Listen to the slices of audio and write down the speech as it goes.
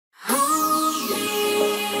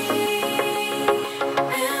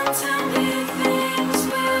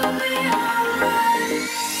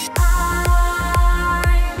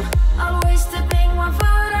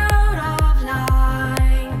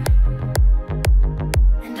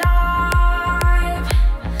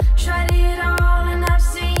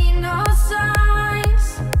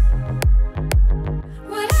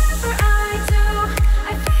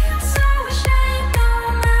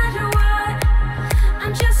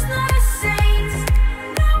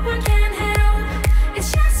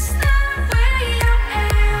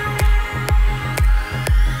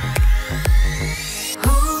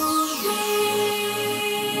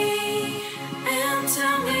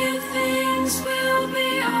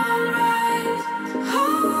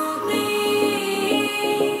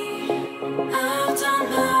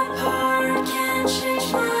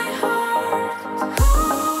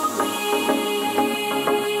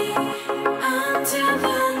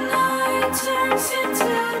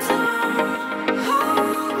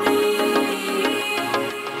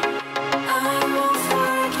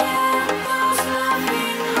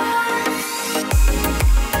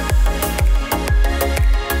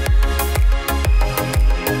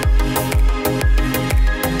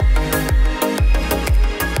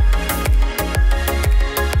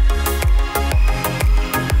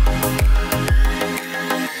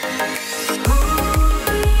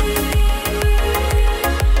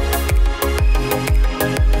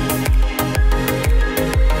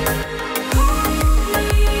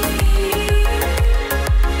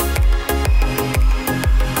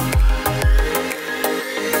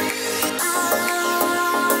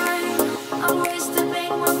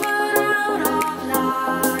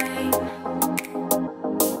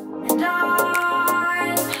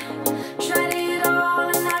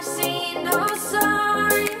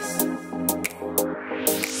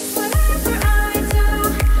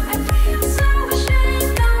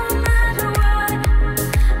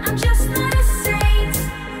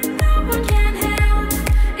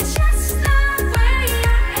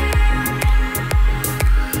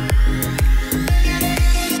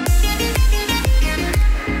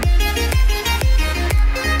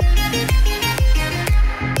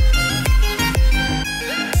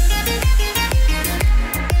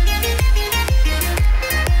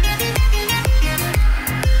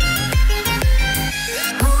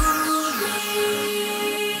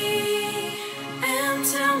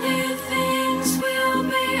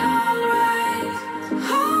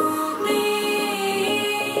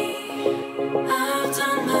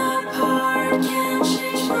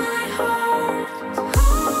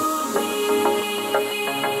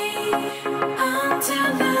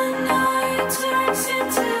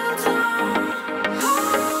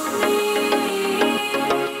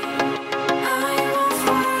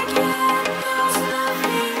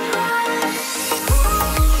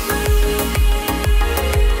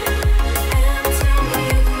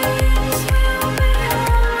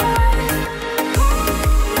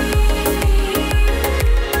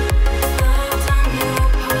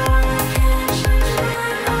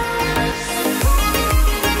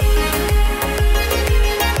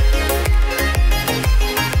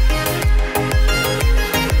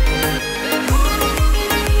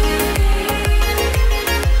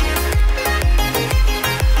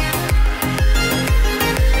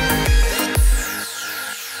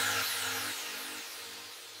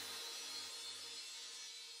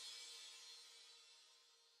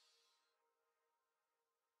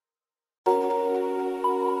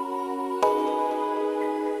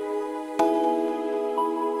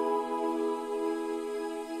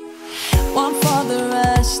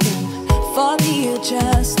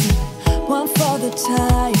adjusting. One for the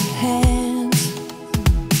tired hands,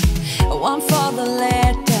 one for the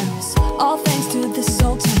letdowns, all thanks to this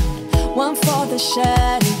old town. One for the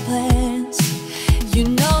shattered plans. You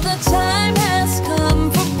know the time has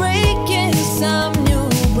come for breaking some new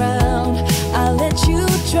ground. I'll let you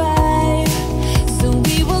drive, so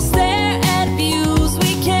we will stare at views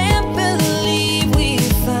we can't believe we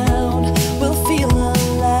found. We'll feel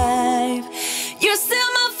alive. You're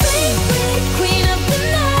still my favorite queen of the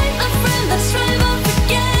night, my friend. Let's drive off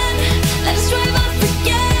again. Let us drive off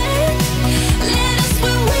again. Let us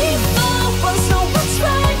where we fall. Once know what's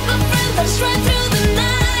right, my friend. Let's ride through the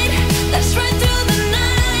night. Let's ride through the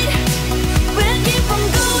night. We'll keep on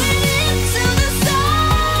going into the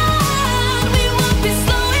sun. We won't be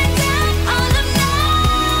slowing down all the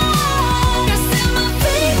night. You're still my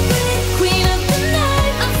favorite queen of the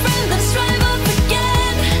night, my friend. Let's drive off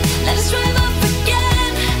again. Let us drive off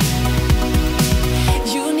again.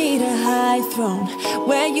 You need a high throne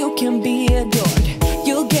where you can be adored.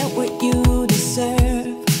 You'll get what you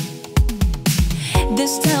deserve.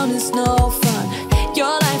 This town is no fun.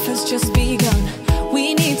 Your life has just begun.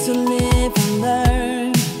 We need to live and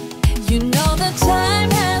learn. You know the time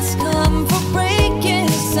has come for breaking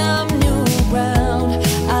some new ground.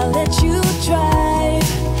 I'll let you drive,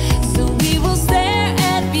 so we will stare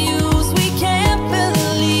at views we can't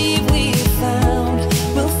believe we found.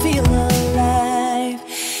 We'll feel alive.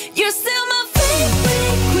 You're still my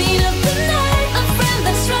favorite queen of the night, my friend.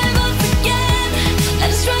 Let's drive off again. Let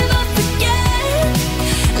us drive off again.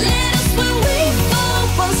 Let us where we fall.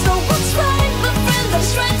 Once know what's right, my friend.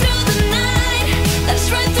 Let's ride through the night. Let's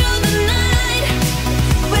ride through the night.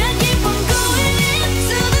 We'll keep on going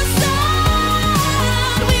into the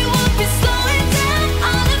sun. We won't be slowing down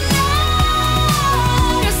all the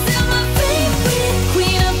night. You're still my favorite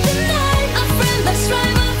queen of the night, my friend. Let's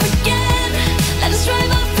drive off again. Let us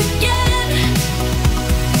drive off again.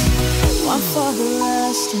 One for the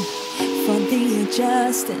lusting, for the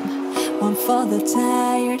adjusting. One for the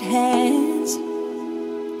tired hands,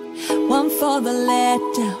 one for the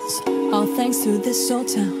letdowns, all thanks to this old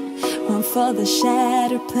town. One for the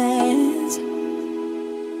shattered plans.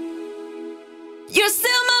 You're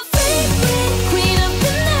still my favorite queen of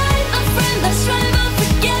the night, my friend. Let's drive off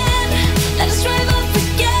again. Let us drive off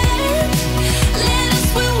again. Let us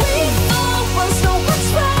where we fall. Once know what's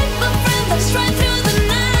right, my friend. Let's ride through the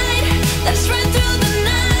night. Let's ride through the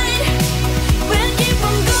night. We'll keep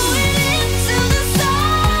on going into the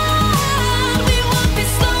sun. We won't be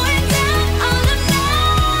slowing down all the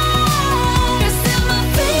night. You're still my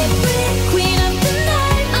favorite queen of the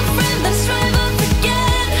night, my friend. Let's drive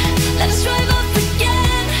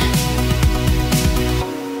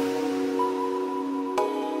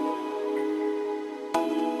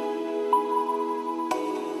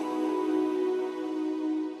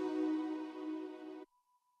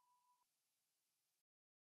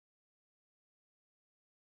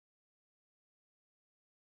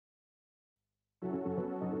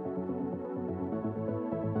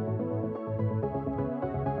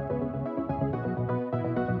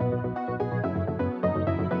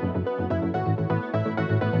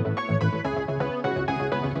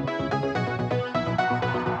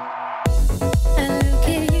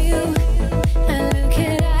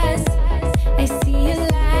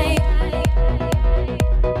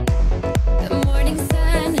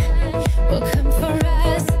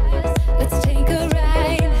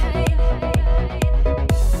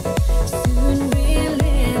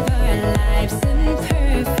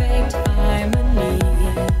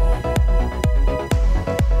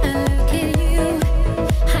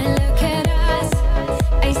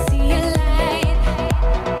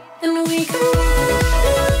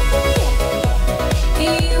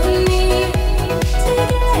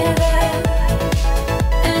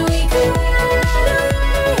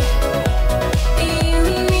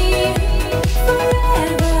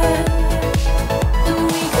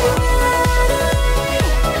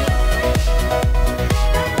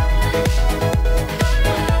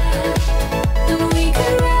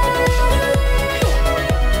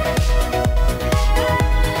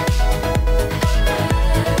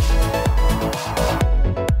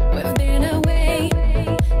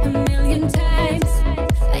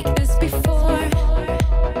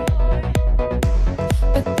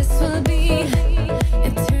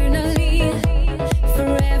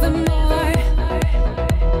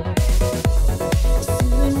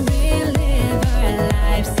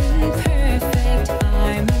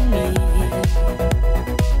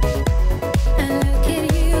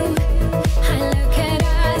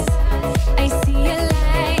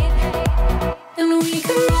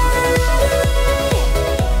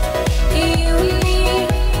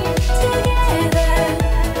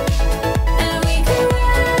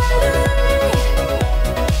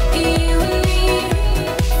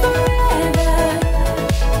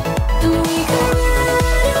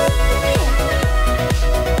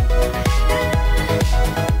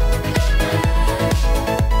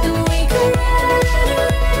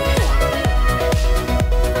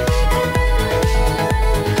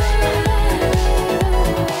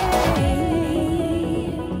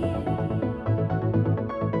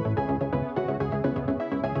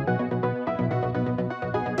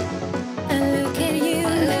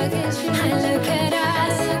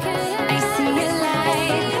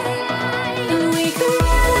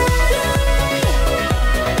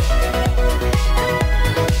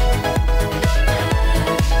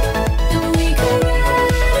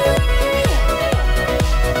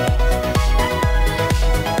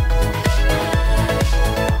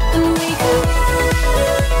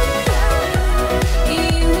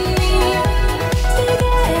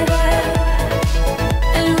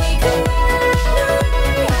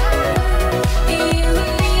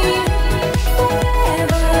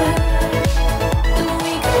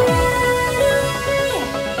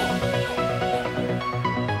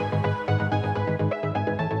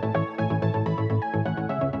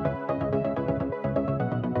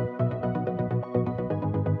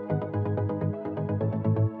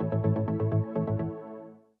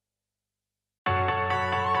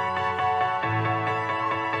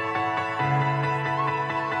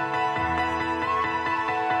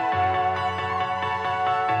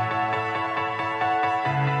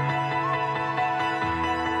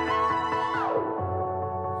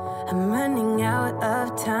I'm running out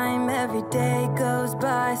of time, every day goes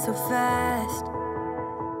by so fast.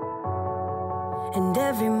 And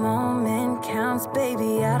every moment counts,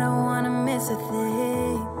 baby, I don't wanna miss a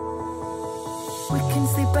thing. We can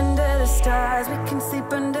sleep under the stars, we can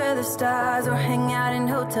sleep under the stars, or hang out in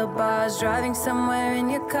hotel bars, driving somewhere in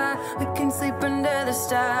your car. We can sleep under the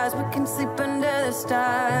stars, we can sleep under the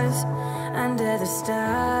stars, under the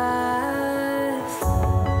stars.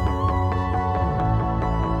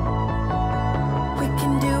 We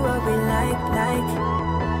can do what we like.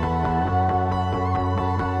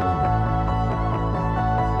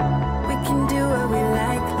 We can do what we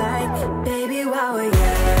like, baby, while we're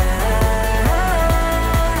young.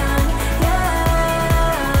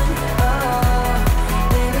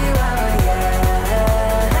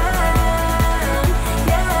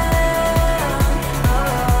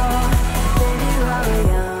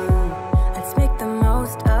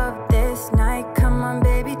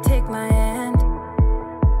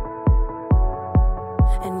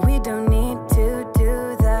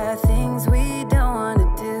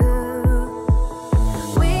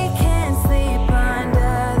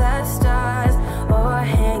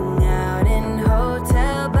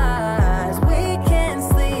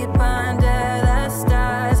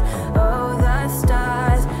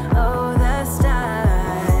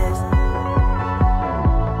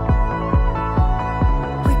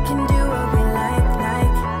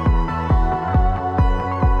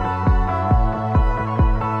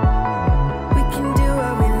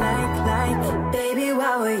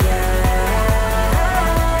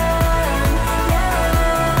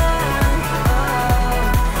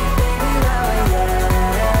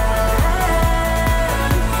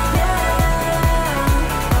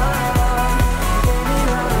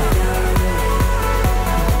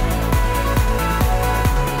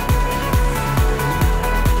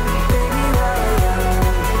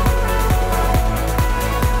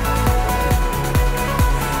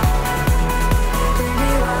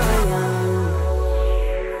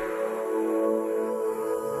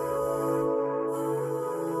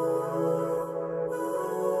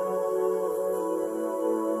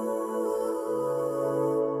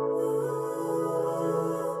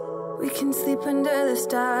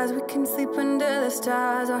 We can sleep under the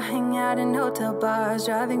stars, or hang out in hotel bars,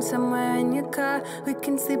 driving somewhere in your car. We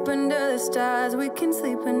can sleep under the stars, we can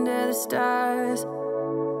sleep under the stars,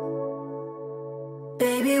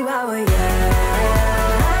 baby, while we're young.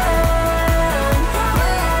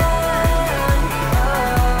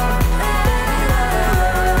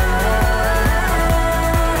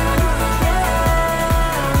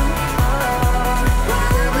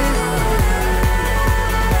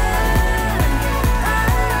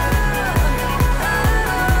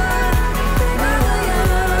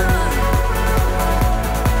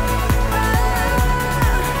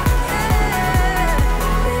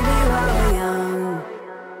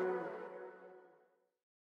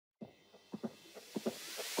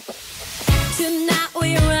 Tonight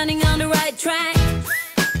we're running on the right track.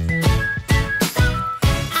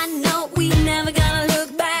 I know we never gonna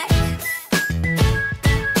look back.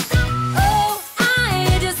 Oh,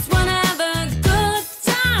 I just wanna have a good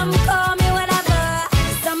time. Call me whatever,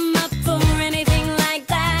 'cause I'm up for anything like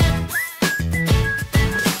that.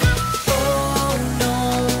 Oh no,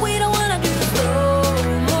 we don't wanna do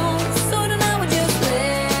slow-mo, so tonight we just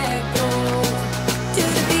let go. To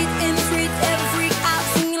the beat in the streets, every freak out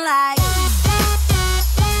singing like.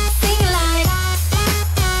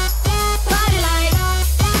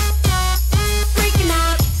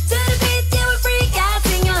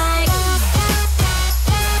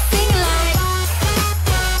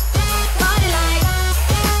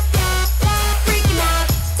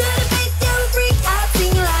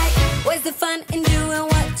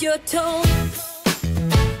 told